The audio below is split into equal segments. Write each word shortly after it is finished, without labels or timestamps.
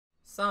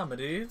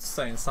Dudes,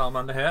 Saint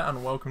Salamander here,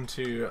 and welcome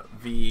to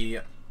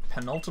the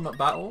penultimate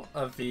battle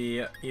of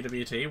the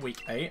EWT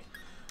Week 8.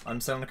 I'm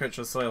still the coach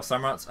of the Solihull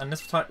Samurotts, and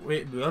this time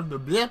we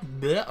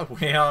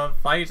are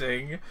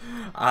fighting,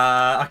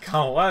 I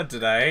can't word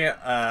today,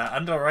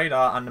 Under the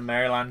Radar and the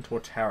Maryland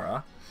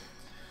Torterra.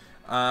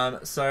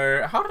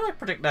 So how did I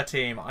predict their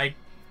team? I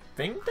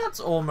think that's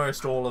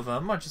almost all of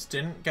them. I just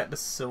didn't get the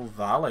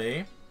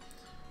Silvally.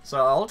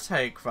 So I'll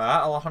take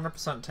that. I'll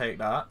 100% take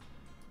that.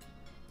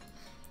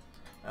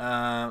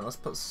 Let's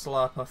put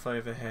Slurpuff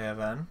over here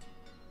then.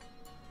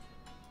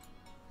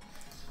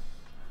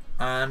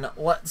 And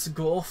let's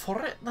go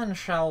for it then,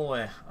 shall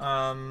we?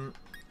 I'm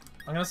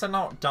gonna send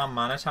out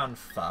Darmanitan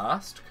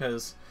first,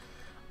 because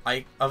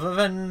other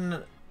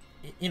than,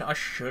 you know, I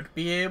should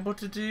be able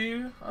to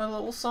do a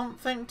little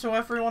something to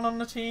everyone on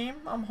the team,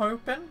 I'm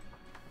hoping.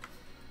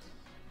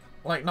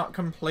 Like, not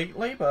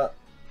completely, but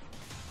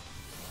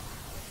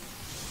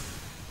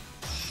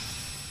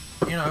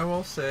you know,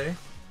 we'll see.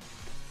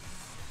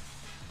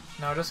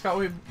 Now, I just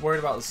gotta be worried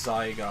about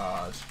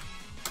Zygarde.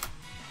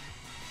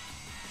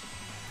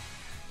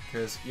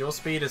 Because your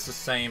speed is the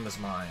same as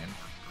mine.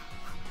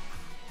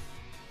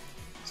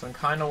 So I'm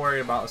kind of worried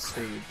about a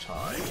speed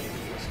type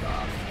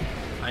stuff.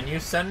 And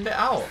you send it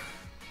out.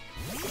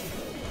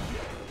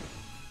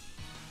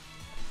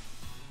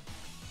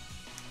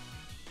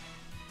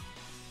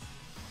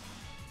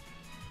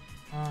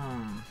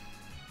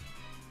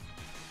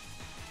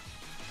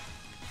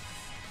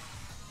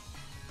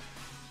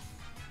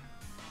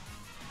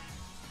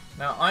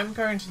 Now, I'm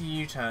going to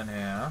U-turn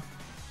here.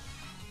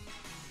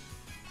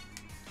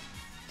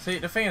 See,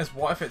 the thing is,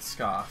 what if it's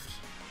scarfed?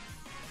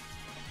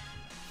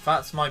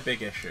 That's my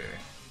big issue.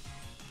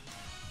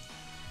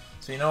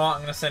 So you know what?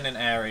 I'm going to send in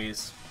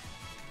Aries.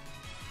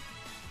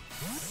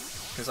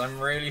 Because I'm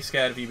really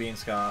scared of you being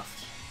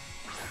scarfed.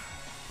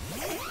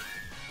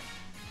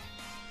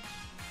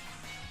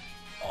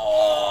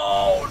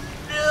 Oh,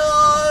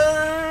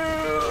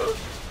 no!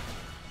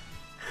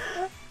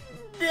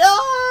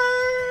 No!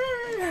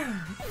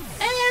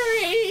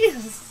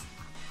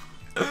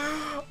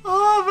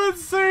 Oh,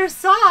 that's so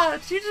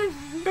sad. You did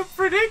the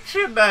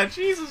prediction there.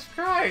 Jesus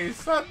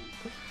Christ. That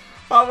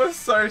was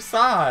so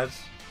sad.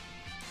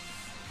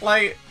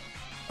 Like,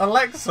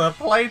 Alexa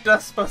played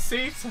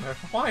Despacito.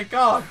 My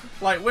god.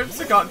 Like,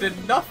 Whimsicott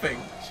did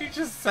nothing. She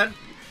just sent...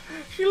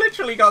 She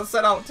literally got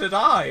sent out to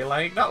die.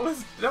 Like, that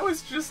was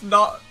just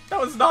not... That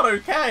was not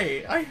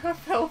okay. I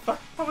felt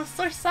that. That was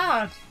so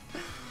sad.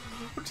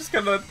 I'm just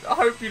gonna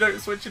hope you don't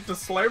switch into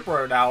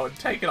Slowbro now and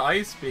take an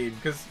Ice Beam,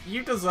 because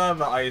you deserve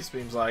that Ice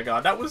Beam,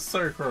 Zygarde. That was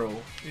so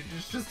cruel.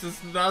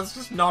 That's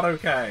just not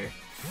okay.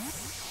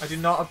 I do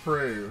not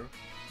approve.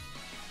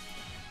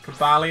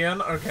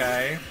 Cobalion,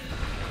 okay.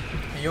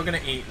 You're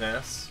gonna eat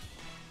this.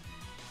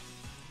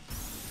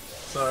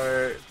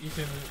 So, you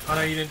can... I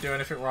know you didn't do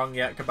anything wrong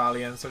yet,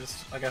 Cobalion, so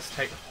just, I guess,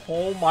 take...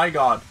 Oh my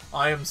god.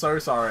 I am so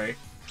sorry.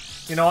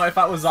 You know what, if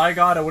that was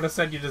Zygarde, I would have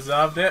said you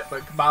deserved it,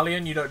 but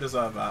Cobalion, you don't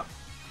deserve that.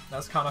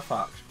 That's kind of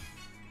fucked.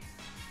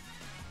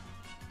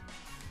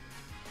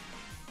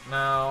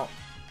 Now,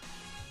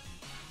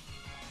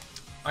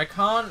 I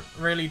can't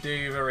really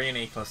do the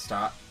Reaniqua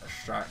strat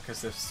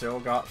because they've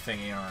still got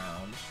Thingy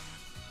around.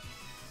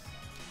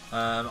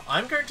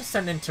 I'm going to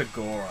send in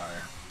Tagoro.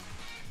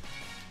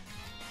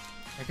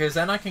 Because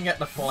then I can get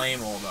the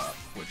Flame Orb up,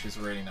 which is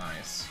really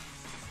nice.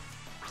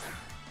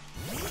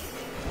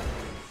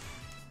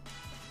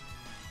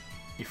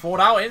 You fought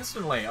out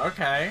instantly,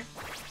 okay.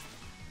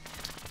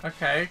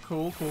 Okay,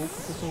 cool.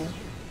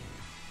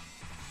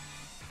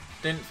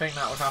 Didn't think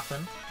that would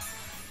happen.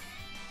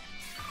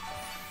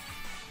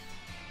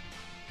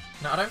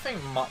 Now, I don't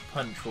think Mach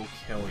Punch will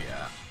kill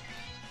yet.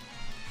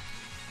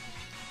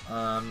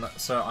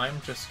 So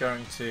I'm just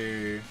going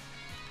to...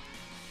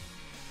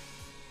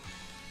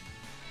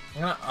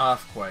 I'm gonna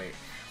Earthquake.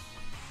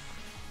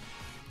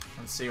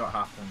 And see what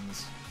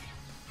happens.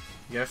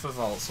 You go for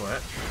Volt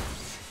Switch.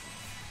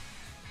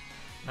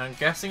 Now, I'm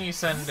guessing you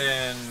send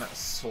in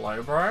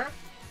Slowbro.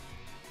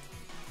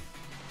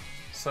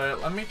 So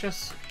let me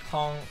just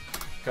conk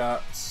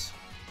Guts.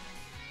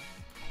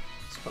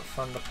 Let's put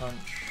Thunder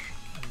Punch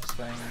in this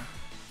thing.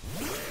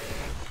 I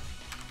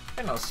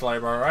think that was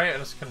Slowbro, right? I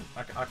just couldn't.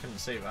 I couldn't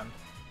see then.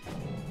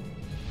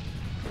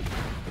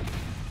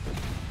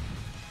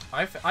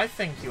 I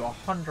think you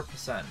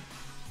 100%.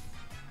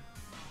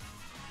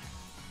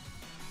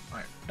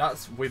 Right,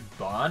 that's with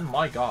Burn.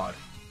 My God,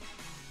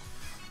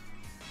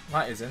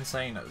 that is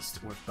insane.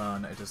 It's with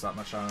Burn, it does that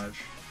much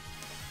damage.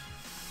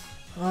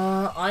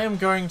 I am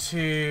going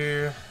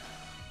to...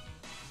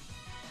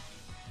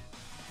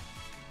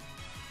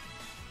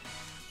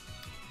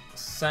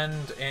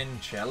 send in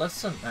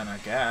Jellicent then, I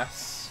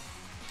guess.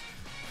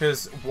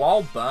 Because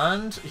while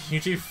burned, you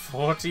do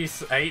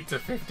 48 to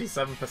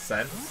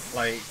 57%,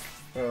 like,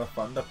 for a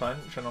Thunder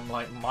Punch, and I'm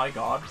like, my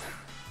god,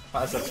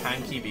 that is a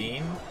tanky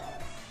beam.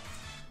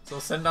 So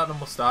I'll send out the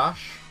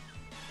Mustache.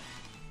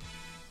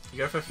 You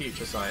go for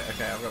Future Sight.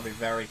 Okay, I've got to be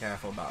very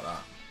careful about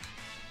that.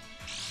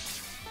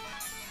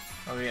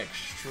 I'll be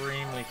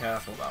extremely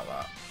careful about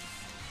that.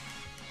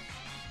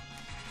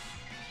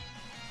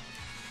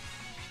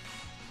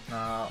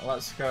 Now,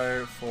 let's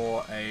go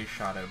for a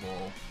Shadow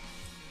Ball.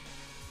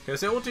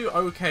 Because it will do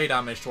okay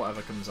damage to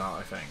whatever comes out,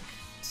 I think.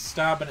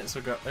 Stab and it's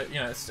a good, you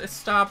know, it's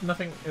stab,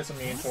 nothing is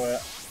immune to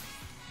it.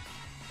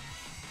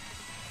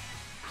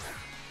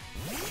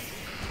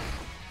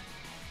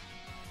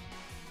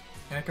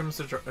 Here comes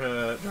the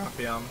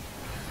Drapion.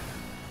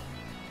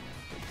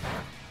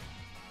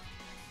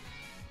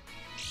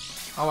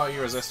 Oh, well,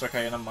 you resist.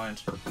 Okay, never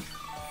mind.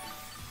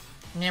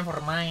 Never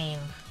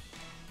mind.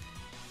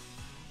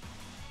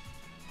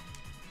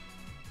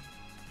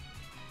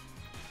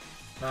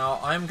 Now,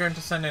 I'm going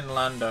to send in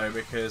Lando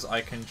because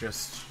I can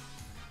just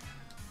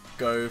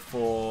go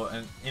for,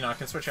 and you know, I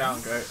can switch out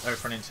and go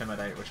for an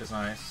Intimidate, which is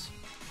nice.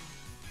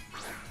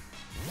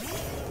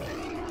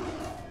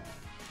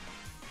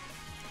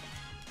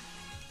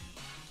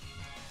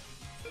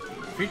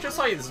 Future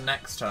Sight is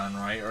next turn,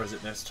 right? Or is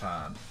it this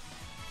turn?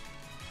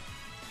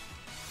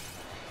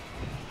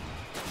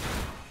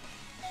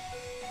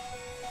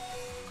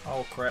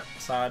 Oh, crap,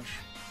 Sag.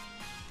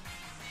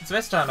 It's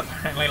this turn,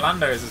 apparently.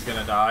 Lando's is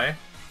gonna die.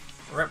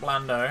 Rip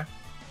Lando.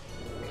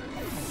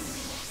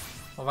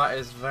 Well, that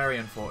is very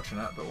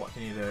unfortunate, but what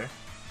can you do?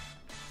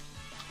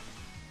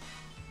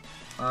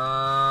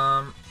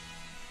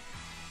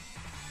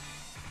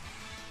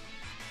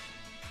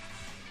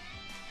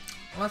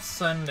 Let's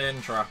send in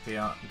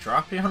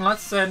Drapion.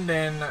 Let's send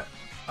in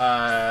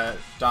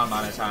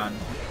Darmanitan.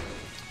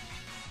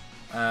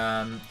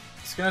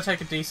 It's gonna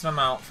take a decent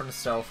amount from the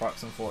Stealth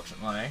Rocks,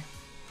 unfortunately.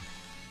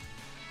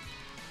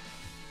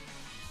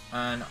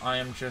 And I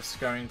am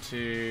just going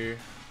to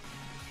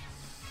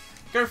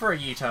go for a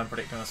U-turn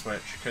predicting the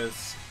switch,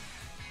 because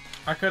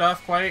I could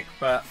Earthquake,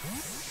 but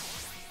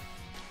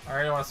I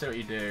really want to see what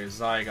you do.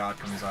 Zygarde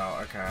comes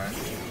out, okay.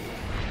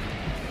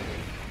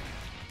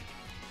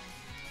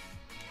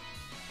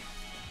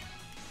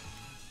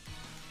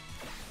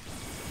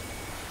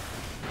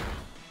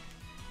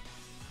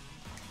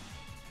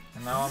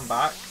 And now I'm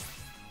back.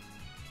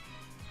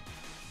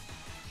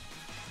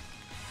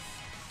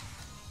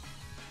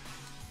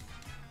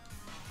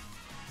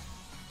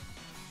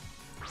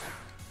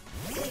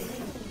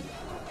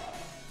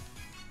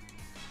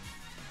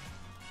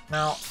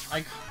 Now,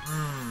 I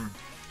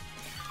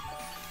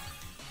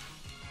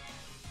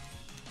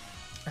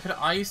could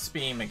Ice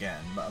Beam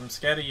again, but I'm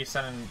scared of you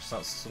sending just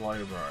that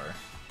Slowbro.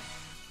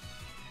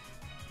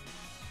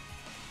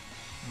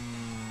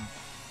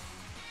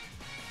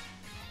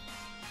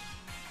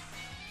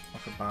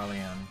 Like a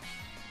Balian.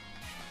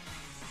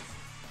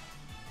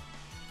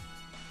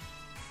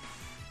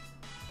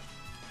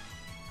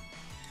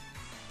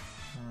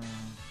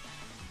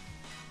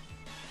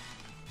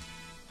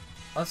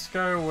 Let's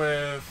go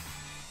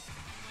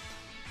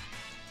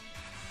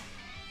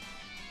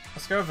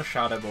with a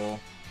Shadow Ball.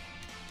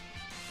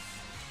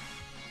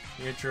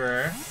 You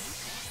drew.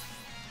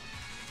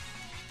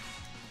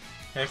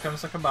 Here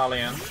comes the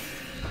Cobalion.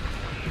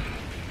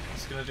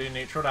 It's gonna do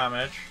neutral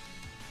damage.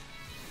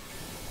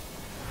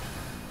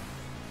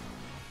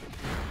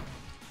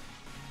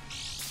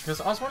 Because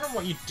I was wondering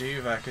what you'd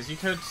do there, because you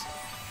could...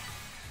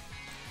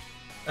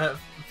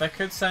 they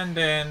could send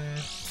in...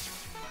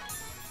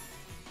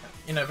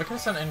 You know, they could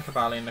have sent in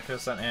Cobalion, they could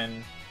have sent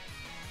in...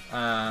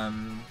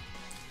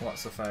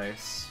 what's the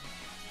face?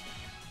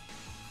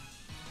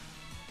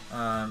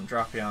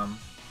 Drapion.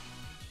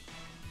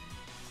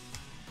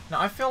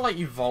 Now, I feel like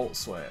you Volt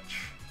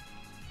Switch.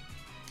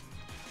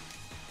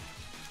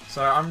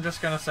 So I'm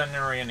just going to send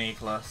in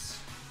Reuniclus.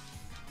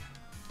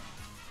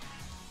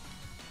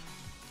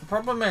 The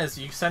problem is,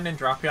 you send in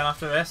Drapion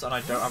after this, and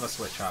I don't have a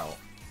switch out.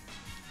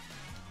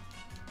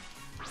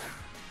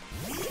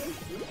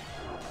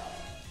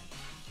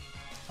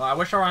 Well, I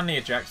wish I ran the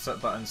eject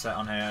button set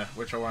on here,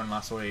 which I ran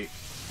last week.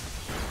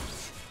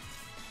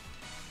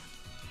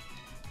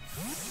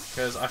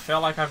 Because I feel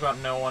like I've got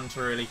no one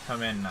to really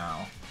come in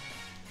now.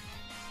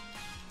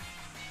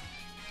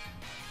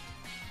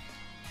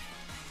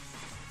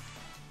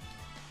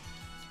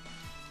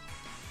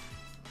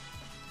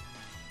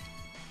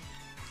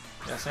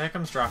 Yeah, so here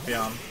comes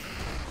Drapion.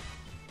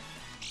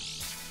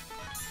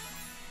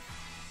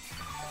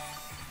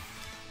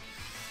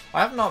 I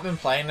have not been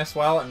playing this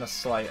well in the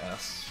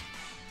slightest.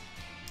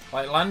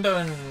 Like, Lando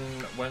and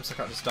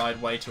Whimsicott just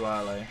died way too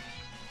early.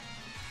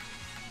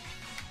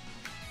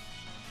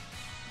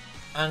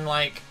 And,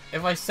 like,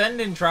 if I send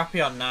in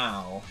Drapion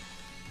now...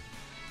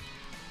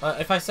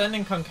 if I send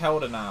in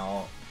Conkeldurr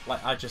now,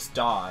 like, I just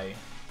die.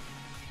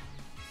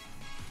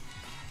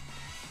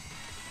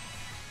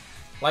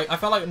 Like, I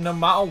feel like no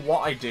matter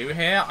what I do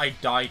here, I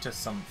die to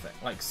something.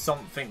 Like,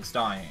 something's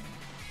dying.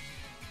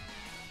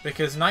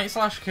 Because Night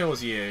Slash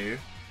kills you.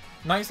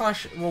 Night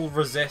Slash will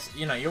resist,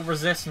 you know, you'll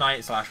resist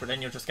Night Slash, but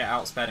then you'll just get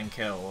outsped and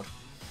killed.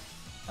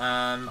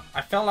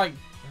 I feel like...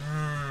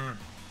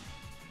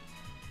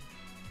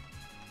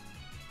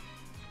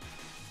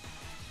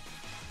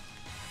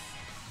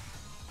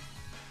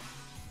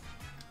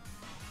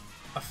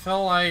 I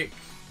feel like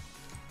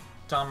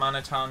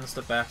Darmanitan's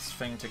the best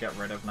thing to get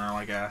rid of now,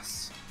 I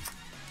guess.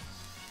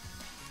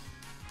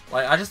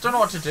 Like, I just don't know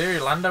what to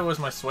do. Lando was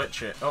my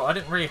switch it. Oh, I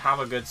didn't really have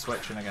a good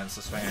switch in against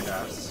this thing, I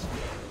guess.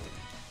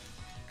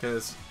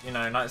 Because, you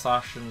know, Night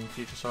Slash and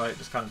Future Sight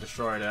just kind of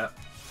destroyed it.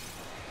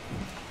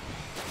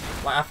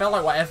 Like, I felt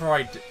like whatever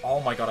I did...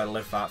 Oh my god, I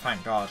lived that.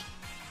 Thank god.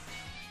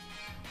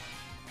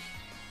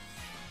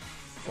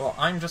 Well,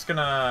 I'm just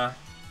gonna...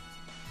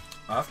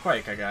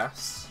 Earthquake, I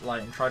guess.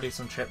 Like, and try to do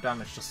some chip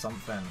damage to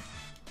something.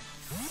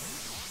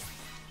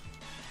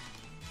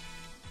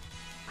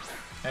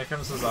 Here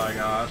comes the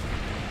Zygarde.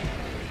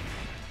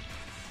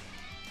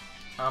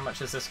 How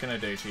much is this gonna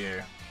do to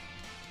you?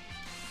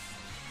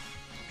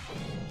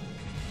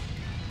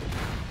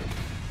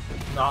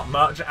 Not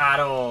much at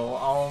all.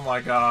 Oh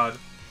my god.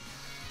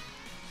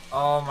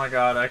 Oh my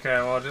god. Okay,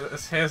 well,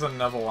 here's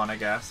another one, I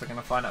guess. I'm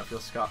gonna find out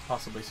if you're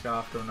possibly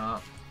scarfed or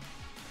not.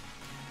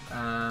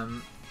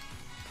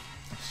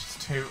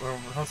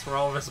 Let's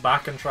roll this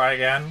back and try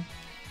again.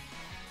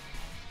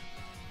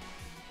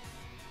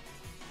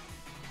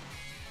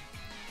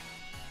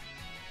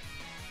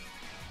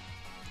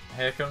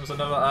 Here comes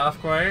another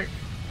Earthquake.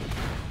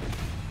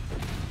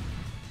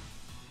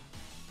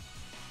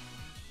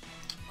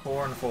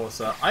 Core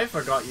Enforcer. I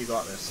forgot you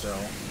got this still.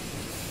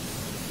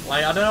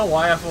 Like, I don't know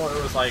why I thought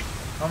it was like...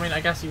 I mean, I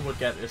guess you would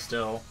get this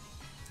still.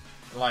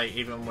 Like,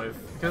 even with...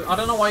 Cause I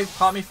don't know why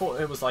part of me thought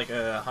it was like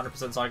a 100%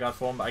 Zygarde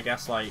form, but I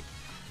guess, like,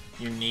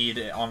 you need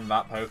it on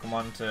that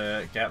Pokemon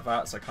to get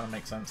that, so it kind of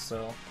makes sense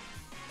still.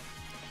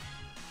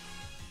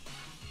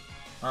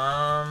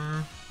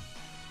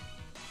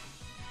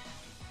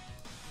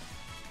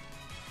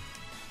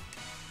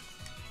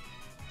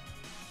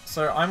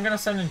 So I'm gonna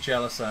send in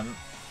Jellicent.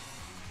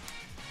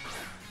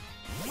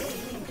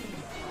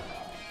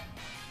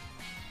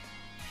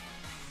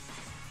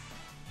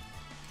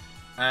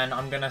 And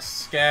I'm gonna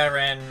scare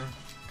in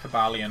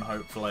Cobalion,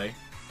 hopefully.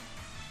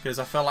 Because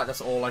I feel like that's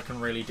all I can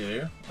really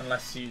do.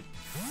 Unless you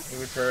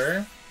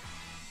withdrew.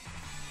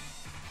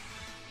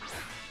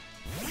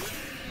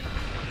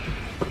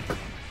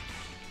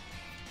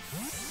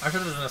 I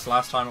should have done this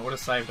last time, it would have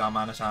saved our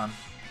Manitan.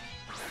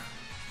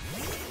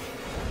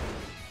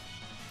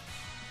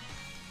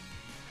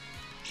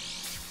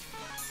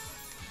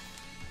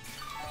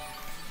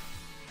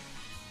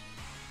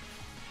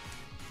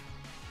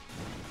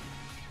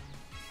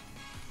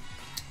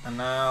 And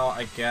now,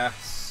 I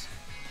guess...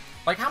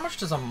 Like, how much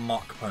does a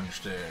Mach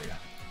Punch do?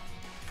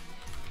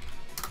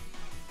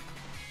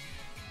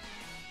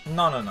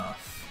 Not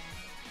enough.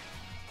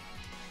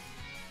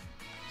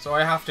 So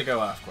I have to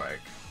go Earthquake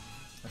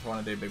if I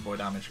want to do big boy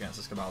damage against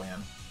this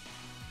Cobalion.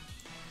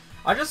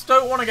 I just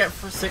don't want to get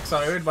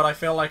 6-0'd, but I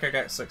feel like I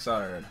get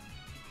 6-0'd.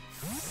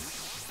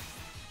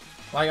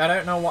 Like, I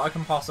don't know what I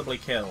can possibly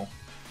kill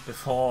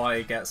before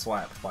I get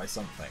swept by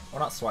something. Well,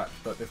 not swept,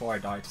 but before I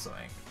die to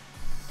something.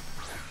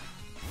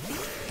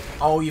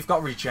 Oh, you've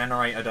got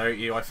Regenerator, don't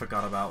you? I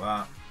forgot about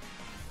that.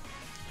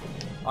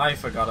 I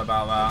forgot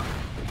about that.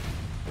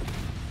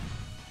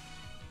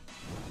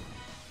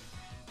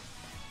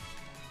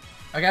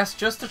 I guess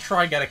just to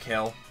try get a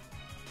kill.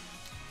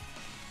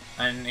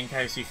 And in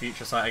case you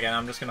Future Sight again,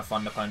 I'm just going to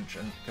Thunder Punch,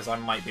 because I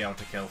might be able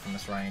to kill from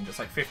this range. It's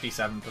like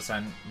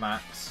 57%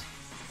 max.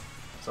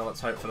 So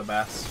let's hope for the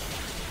best.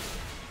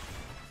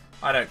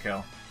 I don't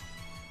kill.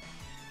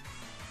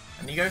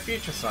 And you go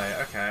Future Sight,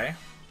 okay.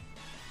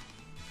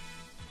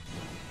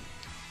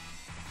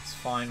 It's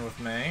fine with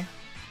me.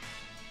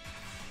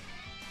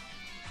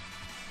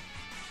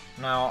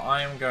 Now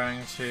I am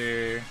going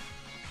to...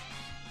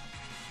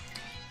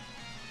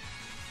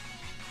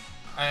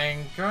 I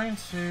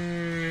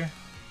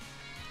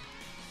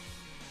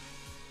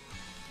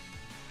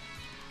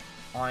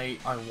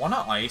want to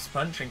Ice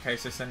Punch in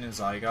case I send in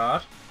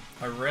Zygarde.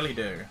 I really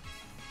do.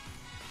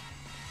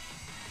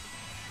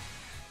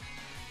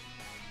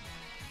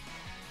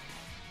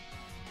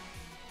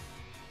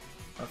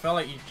 I feel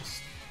like you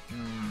just...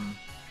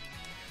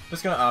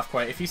 Just gonna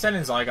Earthquake. If you send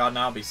in Zygarde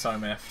now, I'll be so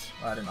miffed.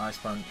 I didn't Ice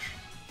Punch.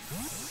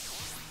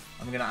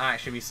 I'm gonna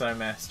actually be so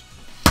missed.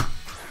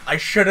 I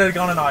should have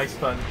gone and Ice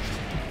Punched.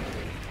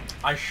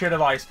 I should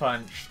have Ice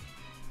Punched.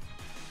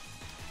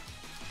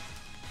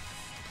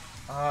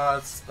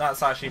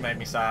 That's actually made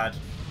me sad.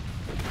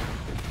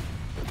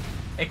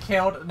 It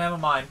killed. Never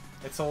mind.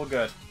 It's all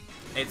good.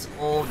 It's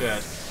all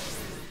good.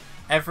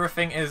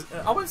 Everything is...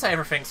 I wouldn't say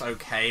everything's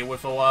okay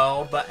with the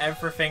world, but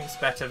everything's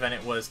better than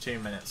it was 2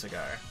 minutes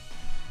ago.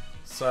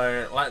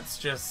 So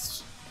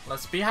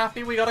let's be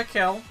happy we got a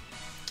kill.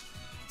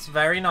 It's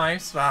very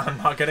nice that I'm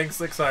not getting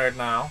 6-0'd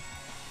now.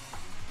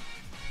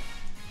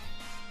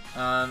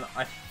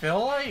 I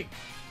feel like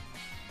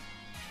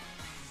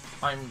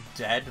I'm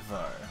dead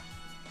though.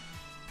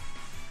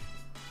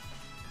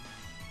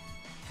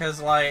 Because,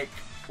 like,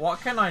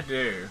 what can I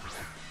do?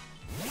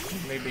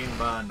 Me being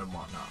burned and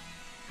whatnot.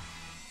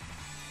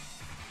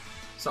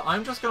 So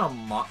I'm just gonna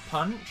Mach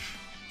Punch.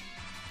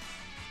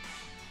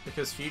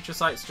 Because Future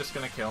Sight's just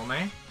gonna kill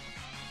me.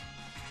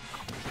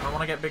 I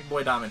want to get big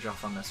boy damage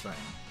off on this thing.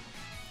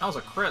 That was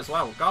a crit as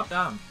well,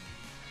 goddamn.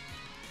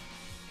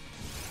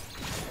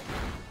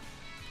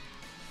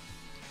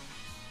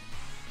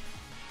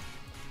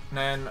 And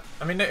then,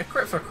 I mean, a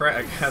crit for crit,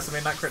 I guess. I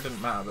mean, that crit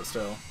didn't matter, but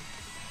still.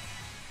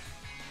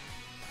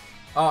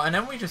 Oh, and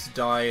then we just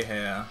die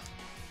here.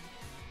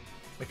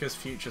 Because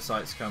future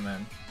sights come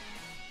in.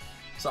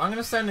 So I'm going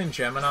to send in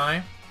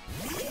Gemini.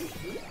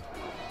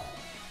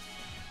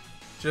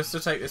 Just to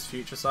take this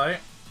future sight.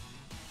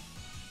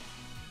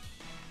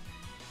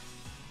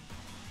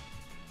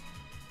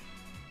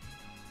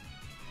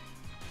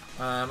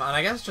 And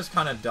I guess just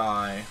kind of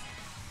die.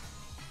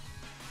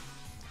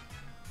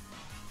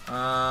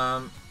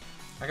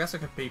 I guess I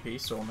could PP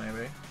Storm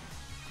maybe.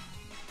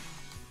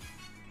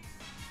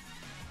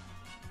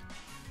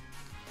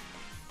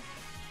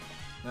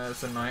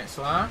 There's a Night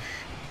Slash.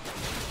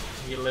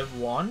 You live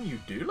one? You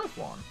do live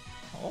one.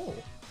 Oh.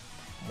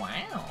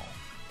 Wow.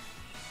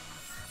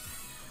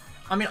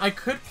 I mean, I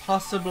could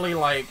possibly,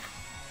 like...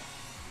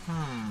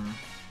 And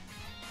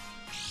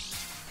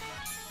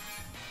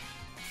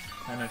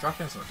no,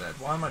 Dragon's not dead.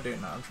 Why am I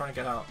doing that? I'm trying to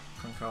get out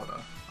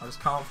Concorda. I just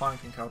can't find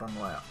Concorda on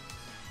the way out.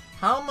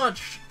 How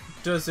much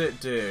does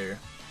it do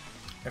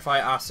if I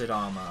Acid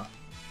Armor?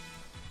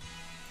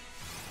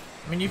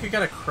 I mean, you could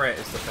get a crit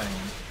is the thing.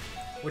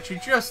 Which you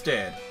just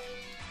did.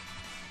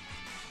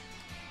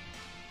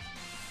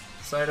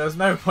 So there's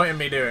no point in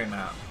me doing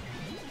that.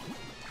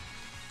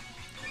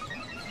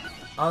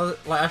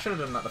 I should have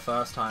done that the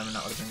first time and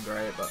that would have been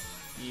great, but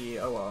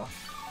yeah, oh well.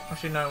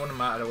 Actually, no, it wouldn't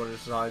matter, I would have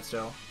just died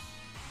still.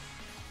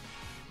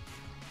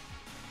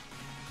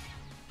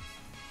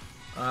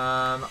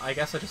 I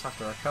guess I just have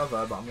to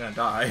recover, but I'm gonna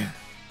die.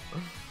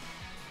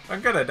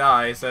 I'm gonna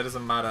die, so it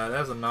doesn't matter.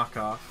 There's a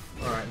knockoff.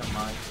 Alright, never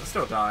mind. I'll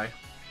still die.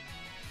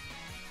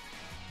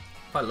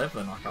 If I lived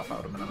the knockoff, that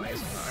would have been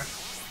amazing, though.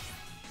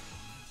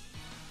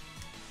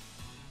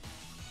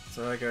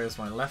 So there goes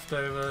my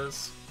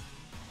leftovers.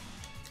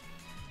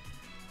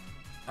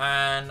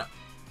 And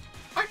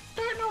I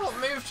don't know what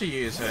move to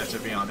use here, to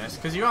be honest,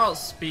 because you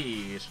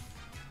outspeed.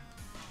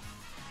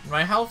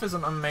 My health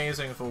isn't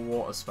amazing for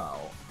Water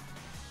Spout.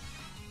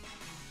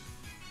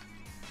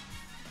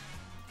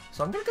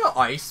 So I'm gonna go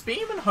Ice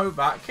Beam and hope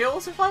that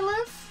kills if I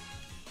live.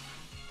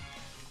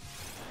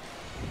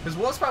 Because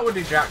Water Spout would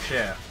do jack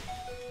shit.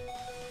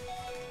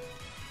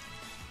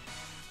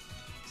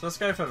 So let's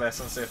go for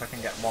this and see if I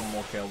can get one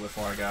more kill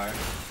before I go.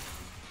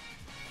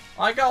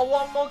 I got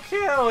one more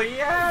kill!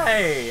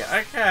 Yay!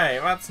 Okay,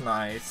 that's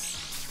nice.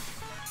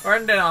 We're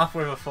ending off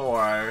with a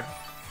 4-0.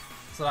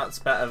 So that's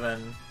better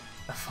than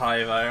a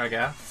 5-0, I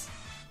guess.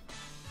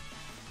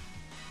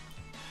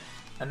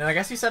 And then I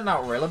guess you send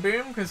out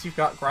Rillaboom because you've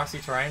got grassy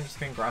terrain, just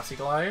can Grassy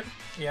Glide.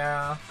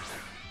 Yeah.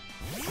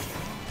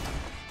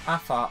 I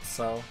thought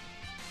so.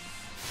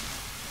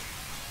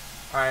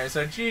 Alright,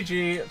 so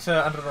GG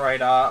to Under the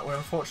Radar. We're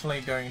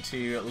unfortunately going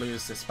to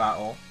lose this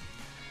battle.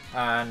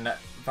 And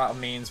that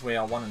means we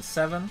are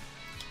 1-7.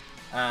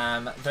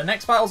 The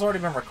next battle's already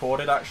been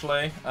recorded,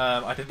 actually.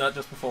 I did that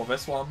just before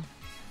this one.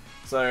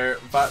 So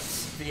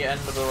that's the end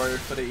of the road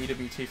for the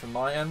EWT from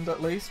my end,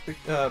 at least.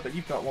 But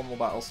you've got one more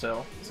battle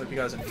still. So hope you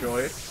guys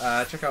enjoyed.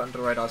 Check out Under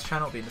the Radar's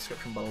channel, it'll be in the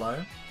description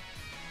below.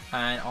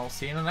 And I'll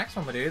see you in the next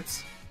one, my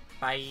dudes.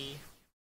 Bye.